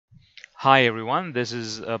Hi everyone, this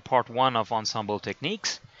is part 1 of ensemble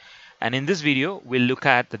techniques, and in this video we'll look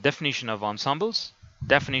at the definition of ensembles,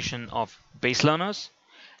 definition of base learners,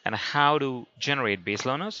 and how to generate base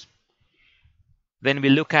learners. Then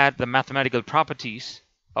we'll look at the mathematical properties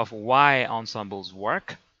of why ensembles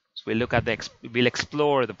work. So we'll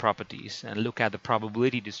explore the properties and look at the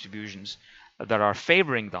probability distributions that are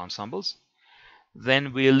favoring the ensembles.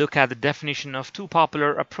 Then we'll look at the definition of two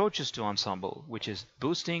popular approaches to ensemble, which is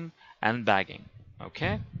boosting and bagging.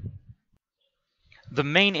 Okay. The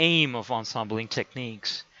main aim of ensembling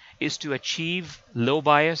techniques is to achieve low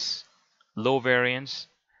bias, low variance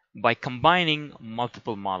by combining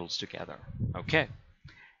multiple models together. Okay.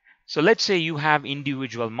 So let's say you have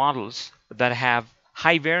individual models that have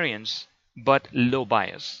high variance but low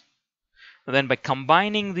bias. Then by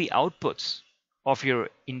combining the outputs of your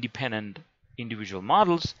independent individual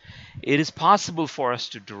models, it is possible for us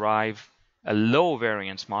to derive a low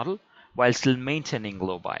variance model while still maintaining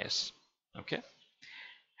low bias. Okay.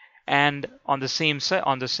 And on the same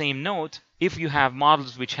note, if you have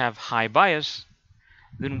models which have high bias,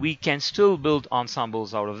 then we can still build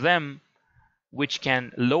ensembles out of them which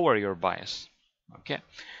can lower your bias. Okay.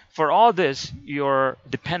 For all this, you're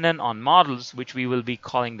dependent on models which we will be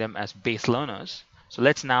calling them as base learners. So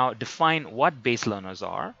let's now define what base learners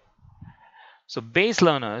are. So base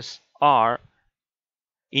learners are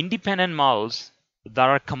independent models that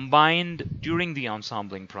are combined during the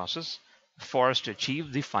ensembling process for us to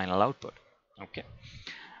achieve the final output. Okay.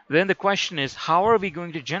 Then the question is, how are we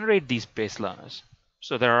going to generate these base learners?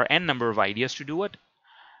 So there are n number of ideas to do it,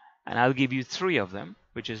 and I'll give you 3 of them,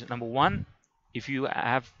 which is number 1, if you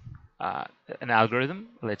have an algorithm,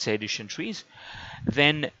 let's say addition trees,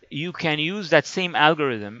 then you can use that same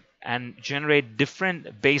algorithm and generate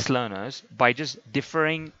different base learners by just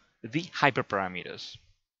differing the hyperparameters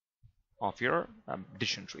of your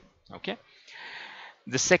addition tree. Okay.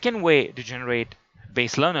 The second way to generate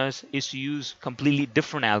base learners is to use completely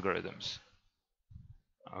different algorithms.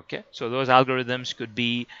 Okay. So those algorithms could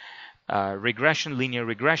be regression, linear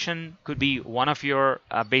regression could be one of your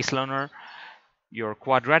base learner. Your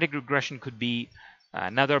quadratic regression could be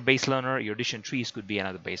another base learner. Your addition trees could be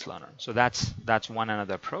another base learner. So that's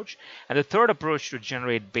another approach. And the third approach to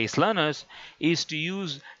generate base learners is to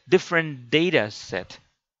use different data set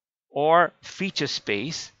or feature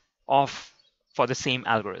space for the same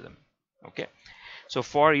algorithm. Okay. So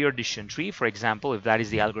for your addition tree, for example, if that is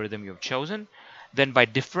the algorithm you've chosen, then by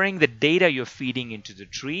differing the data you're feeding into the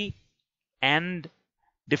tree and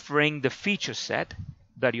differing the feature set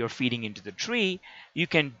that you're feeding into the tree, you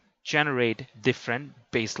can generate different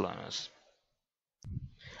base learners.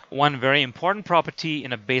 One very important property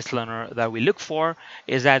in a base learner that we look for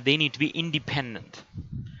is that they need to be independent.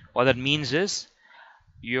 What that means is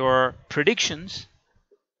your predictions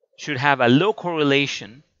should have a low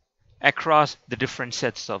correlation across the different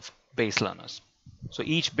sets of base learners. So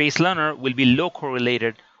each base learner will be low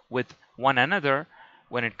correlated with one another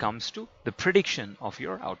when it comes to the prediction of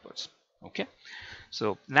your outputs. Okay.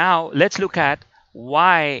 So now let's look at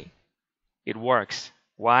why it works,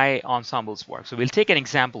 why ensembles work. So we'll take an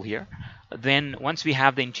example here. Then once we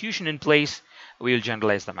have the intuition in place, we'll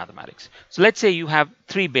generalize the mathematics. So let's say you have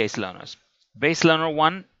 3 base learners. Base learner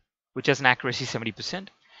 1, which has an accuracy 70%.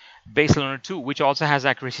 Base learner 2, which also has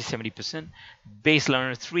accuracy 70%. Base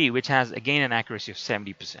learner 3, which has again an accuracy of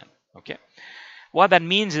 70%. Okay. What that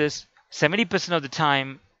means is 70% of the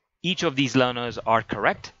time each of these learners are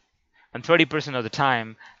correct, and 30% of the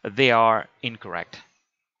time they are incorrect.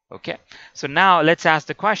 Okay. So now let's ask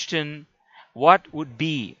the question, what would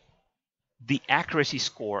be the accuracy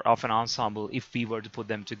score of an ensemble if we were to put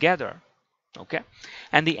them together? Okay.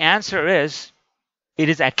 And the answer is, it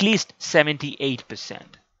is at least 78%.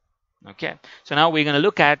 Okay. So now we're going to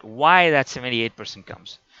look at why that 78%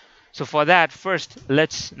 comes. So for that, first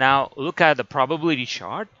let's now look at the probability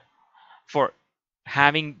chart for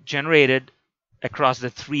having generated across the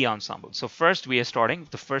 3 ensembles. So first we are starting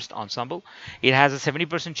with the first ensemble. It has a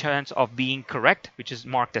 70% chance of being correct, which is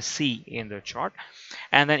marked as C in the chart.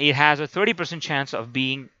 And then it has a 30% chance of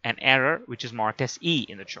being an error, which is marked as E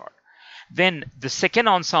in the chart. Then the second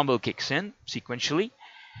ensemble kicks in sequentially.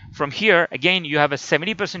 From here, again, you have a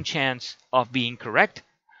 70% chance of being correct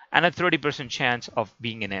and a 30% chance of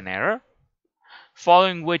being in an error.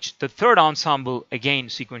 Following which the third ensemble again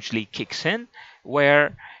sequentially kicks in,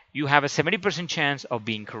 where you have a 70% chance of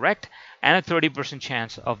being correct and a 30%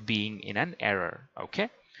 chance of being in an error. Okay.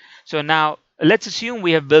 So now let's assume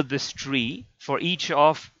we have built this tree for each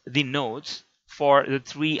of the nodes for the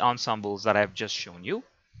 3 ensembles that I've just shown you.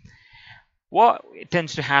 What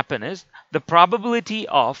tends to happen is the probability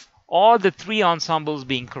of all the three ensembles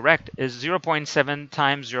being correct is 0.7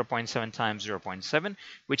 times 0.7 times 0.7,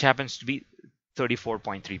 which happens to be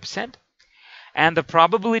 34.3%. And the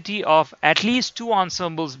probability of at least two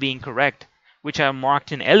ensembles being correct, which are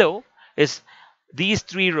marked in yellow, is these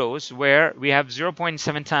three rows where we have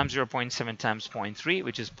 0.7 times 0.7 times 0.3,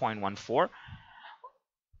 which is 0.14,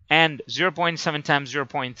 and 0.7 times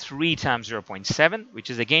 0.3 times 0.7, which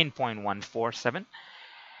is again 0.147,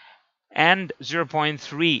 and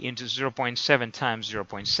 0.3 into 0.7 times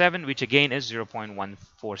 0.7, which again is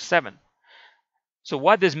 0.147. So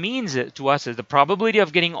what this means to us is the probability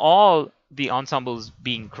of getting all the ensembles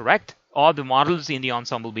being correct, all the models in the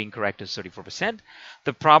ensemble being correct, is 34%.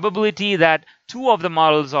 The probability that two of the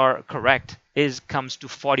models are correct comes to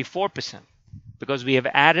 44%, because we have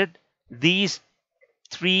added these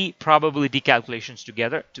three probability calculations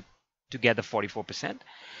together to get the 44%.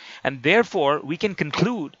 And therefore, we can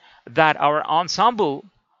conclude that our ensemble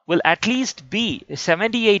will at least be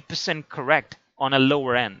 78% correct on a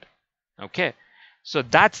lower end. Okay, so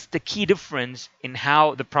that's the key difference in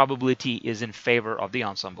how the probability is in favor of the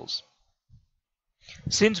ensembles.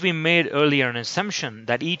 Since we made earlier an assumption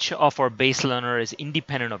that each of our base learner is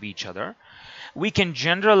independent of each other, we can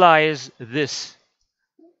generalize this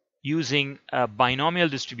using a binomial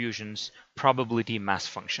distribution's probability mass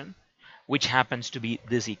function, which happens to be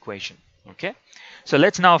this equation. Okay, so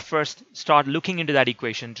let's now first start looking into that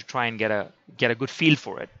equation to try and get a good feel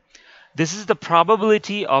for it. This is the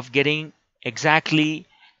probability of getting exactly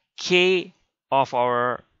k of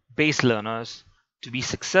our base learners to be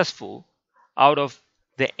successful out of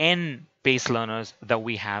the n base learners that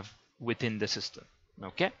we have within the system.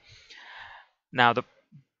 Okay, now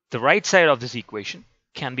the right side of this equation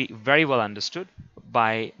can be very well understood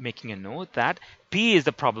by making a note that P is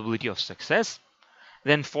the probability of success.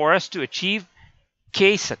 Then for us to achieve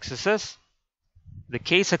k successes, the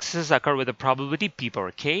k successes occur with a probability P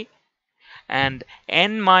power k, and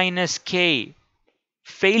n minus k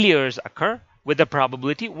failures occur with the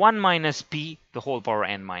probability 1 minus P the whole power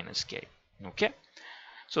n minus k. Okay,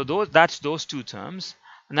 so that's those two terms.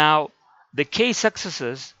 Now the k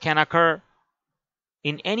successes can occur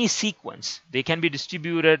in any sequence. They can be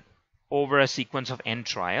distributed over a sequence of n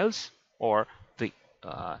trials, or the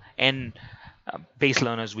n base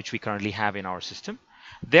learners which we currently have in our system.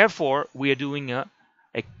 Therefore, we are doing a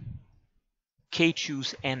k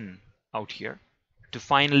choose n out here to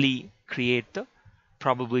finally create the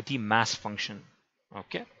probability mass function.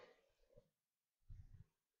 Okay,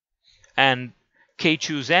 and k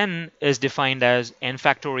choose n is defined as n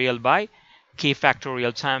factorial by k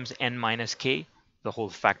factorial times n minus k the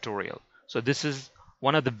whole factorial. So this is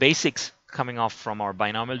one of the basics coming off from our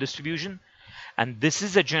binomial distribution, and this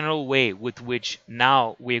is a general way with which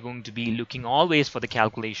now we're going to be looking always for the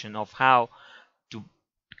calculation of how to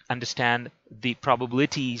understand the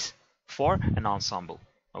probabilities for an ensemble.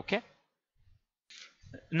 Okay,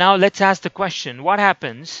 now let's ask the question, what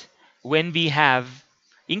happens when we have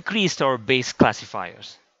increased our base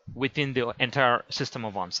classifiers within the entire system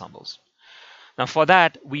of ensembles? Now for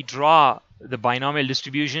that, we draw the binomial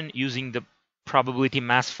distribution using the probability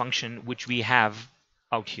mass function which we have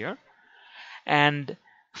out here. And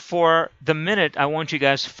for the minute, I want you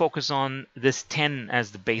guys to focus on this 10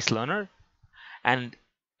 as the base learner and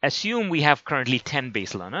assume we have currently 10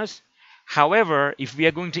 base learners. However, if we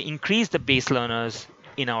are going to increase the base learners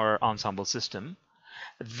in our ensemble system,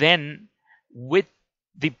 then with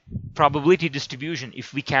the probability distribution,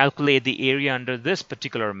 if we calculate the area under this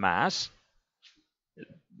particular mass,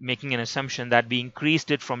 making an assumption that we increased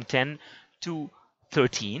it from 10 to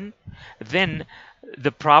 13, then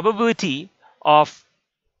the probability of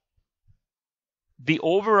the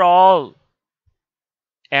overall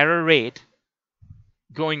error rate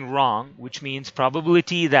going wrong, which means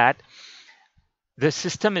probability that the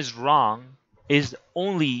system is wrong, is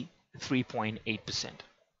only 3.8%.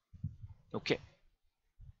 Okay,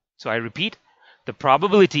 so I repeat, the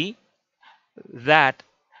probability that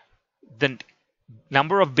the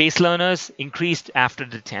number of base learners increased after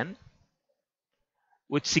the 10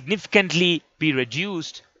 would significantly be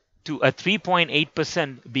reduced to a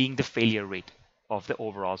 3.8% being the failure rate of the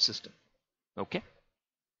overall system. Okay,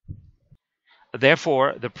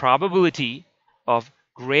 therefore the probability of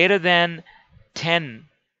greater than 10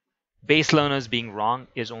 base learners being wrong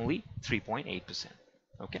is only 3.8%.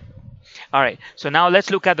 Okay, all right, so now let's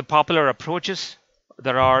look at the popular approaches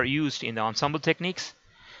that are used in the ensemble techniques.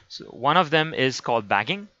 So one of them is called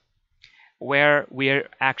bagging, where we are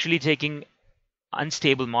actually taking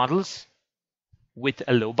unstable models with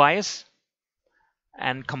a low bias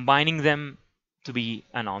and combining them to be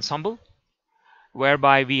an ensemble,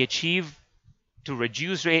 whereby we achieve to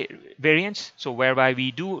reduce variance, so whereby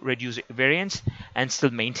we do reduce variance and still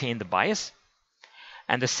maintain the bias.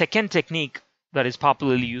 And the second technique that is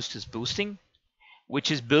popularly used is boosting, which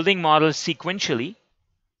is building models sequentially.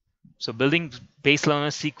 So building base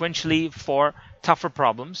learners sequentially for tougher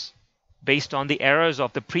problems based on the errors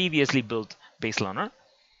of the previously built base learner.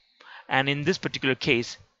 And in this particular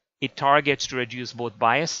case, it targets to reduce both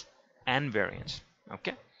bias and variance.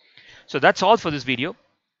 Okay, so that's all for this video.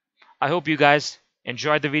 I hope you guys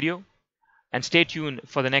enjoyed the video, and stay tuned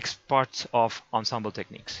for the next parts of Ensemble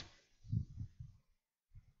techniques.